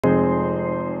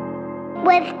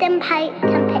Wisdom, height,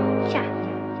 and picture.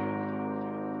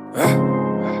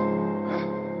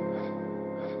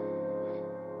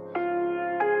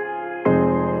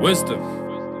 Wisdom.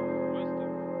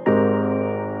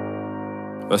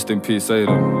 Rest in peace,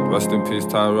 Aiden. Rest in peace,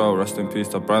 Tyrell. Rest in peace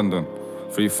to Brandon.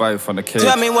 3-5 from the cage.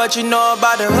 Tell me what you know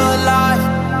about the hood life.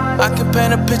 I can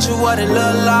paint a picture what it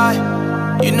look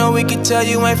like. You know we can tell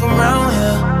you ain't from around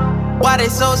here. Why they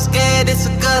so scared? It's a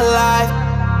good life.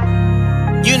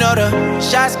 You know the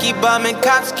shots keep bumming,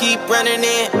 cops keep running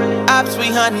in. Ops we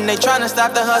hunting, they tryna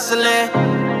stop the hustling.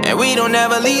 And we don't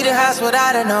ever leave the house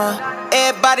without it on.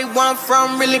 Everybody want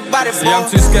from really body. See, I'm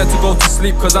too scared to go to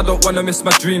sleep cause I don't wanna miss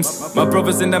my dreams. My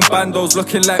brother's in them bandos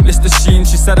looking like Mr. Sheen.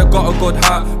 She said I got a good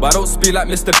heart, but I don't speak like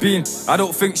Mr. Bean. I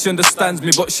don't think she understands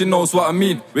me, but she knows what I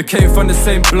mean. We came from the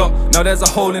same block, now there's a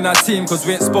hole in our team cause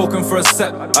we ain't spoken for a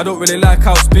set. I don't really like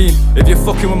how it's been. If you're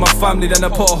fucking with my family, then I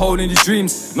put a hole in your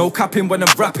dreams. No capping when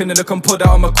I'm rapping and I can put that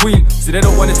on my queen. See, they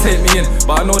don't wanna take me in,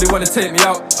 but I know they wanna take me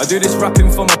out. I do this rapping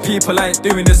for my people, I ain't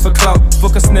doing this for clout.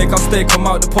 Fuck a snake, I'll stake him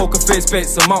out, the poker face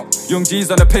baits him out. Young G's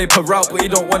on the paper route, but he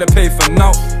don't wanna pay for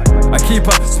now. I keep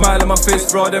a smile on my face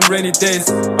for all them rainy days.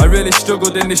 I really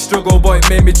struggled in this struggle, but it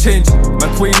made me change. My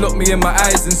queen looked me in my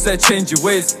eyes and said change your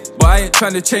ways. But I ain't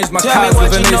trying to change my cards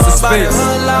with an ace of spades.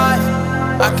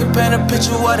 I can paint a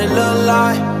picture what it look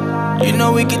like. You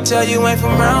know we can tell you ain't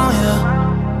from around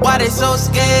here. Why they so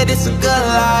scared? It's a good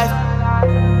life.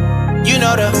 You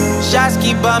know the shots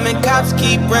keep bumming, cops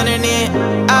keep running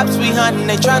in. Ops we hunting,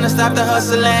 they tryna stop the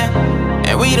hustling.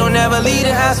 And we don't ever leave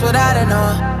the house without it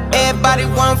on. Everybody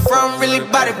want from really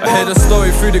body. I heard a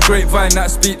story through the grapevine that I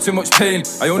speak too much pain.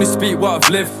 I only speak what I've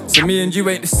lived, so me and you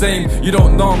ain't the same. You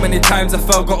don't know how many times I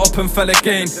fell, got up and fell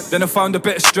again. Then I found a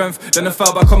bit of strength, then I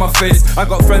fell back on my face. I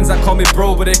got friends that call me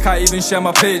bro, but they can't even share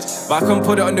my page. But I can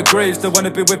put it on the graves, they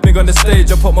wanna be with me on the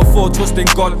stage. I put my full trust in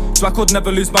God, so I could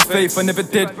never lose my faith. I never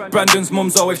did. Brandon's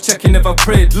mum's always checking if I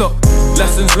prayed. Look,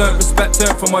 lessons learned, respect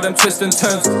earned from all them twists and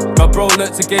turns. My bro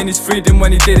learned to gain his freedom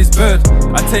when he did his bird.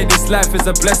 I take this life as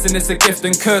a blessing, it's a gift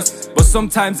and curse. But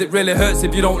sometimes it really hurts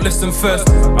if you don't listen first.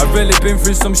 I've really been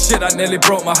through some shit that nearly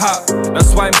broke my heart.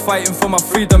 That's why I'm fighting for my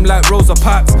freedom like Rosa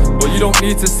Parks. But you don't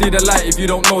need to see the light if you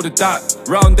don't know the dark.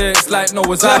 Round there it's like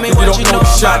Noah's Ark if you don't know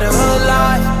the shot.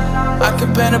 I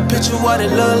can paint a picture what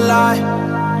it look like.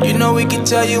 You know we can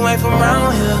tell you ain't from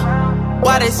around here.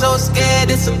 Why they so scared?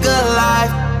 It's a good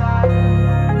life.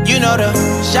 You know the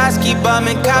shots keep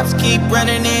bumming, cops keep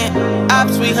running in.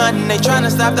 Ops we hunting, they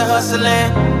tryna stop the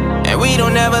hustling. And we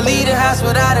don't ever leave the house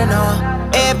without it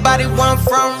on. Everybody want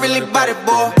from really body,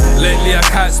 boy. Lately I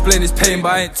can't explain this pain,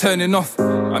 but I ain't turning off.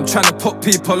 I'm trying to put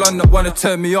people on that wanna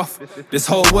turn me off. This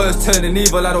whole world's turning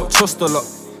evil, I don't trust a lot.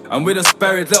 And we just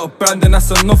buried little Brandon,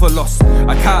 that's another loss.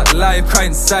 I can't lie, I cry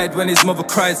inside when his mother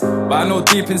cries. But I know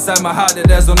deep inside my heart that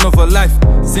there's another life.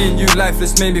 Seeing you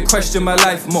lifeless made me question my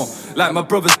life more. Like my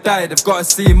brother's died, I've gotta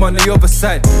see him on the other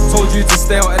side. Told you to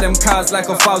stay out of them cars like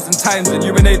 1,000 times. And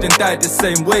you and Aiden died the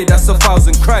same way, that's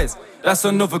 1,000 cries. That's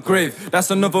another grave, that's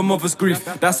another mother's grief.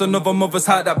 That's another mother's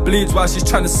heart that bleeds while she's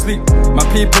trying to sleep. My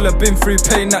people have been through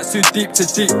pain that's too deep to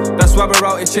deep. That's why we're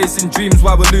out here chasing dreams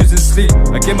while we're losing sleep.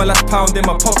 I give my last pound in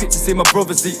my pocket to see my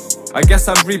brothers eat. I guess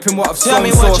I'm reaping what I've sown, Tell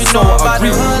me what you know about the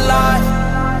hood life.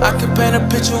 I can paint a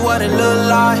picture what it look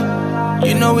like.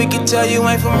 You know we can tell you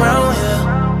ain't from around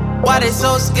here. Why they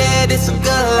so scared? It's a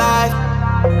good life.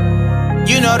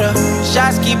 You know the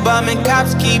shots keep bumming,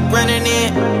 cops keep running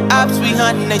in. Ops we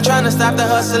hunting, they tryna stop the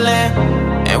hustling.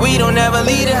 And we don't ever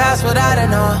leave the house without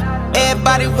it on.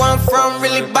 Everybody want from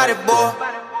really body, boy.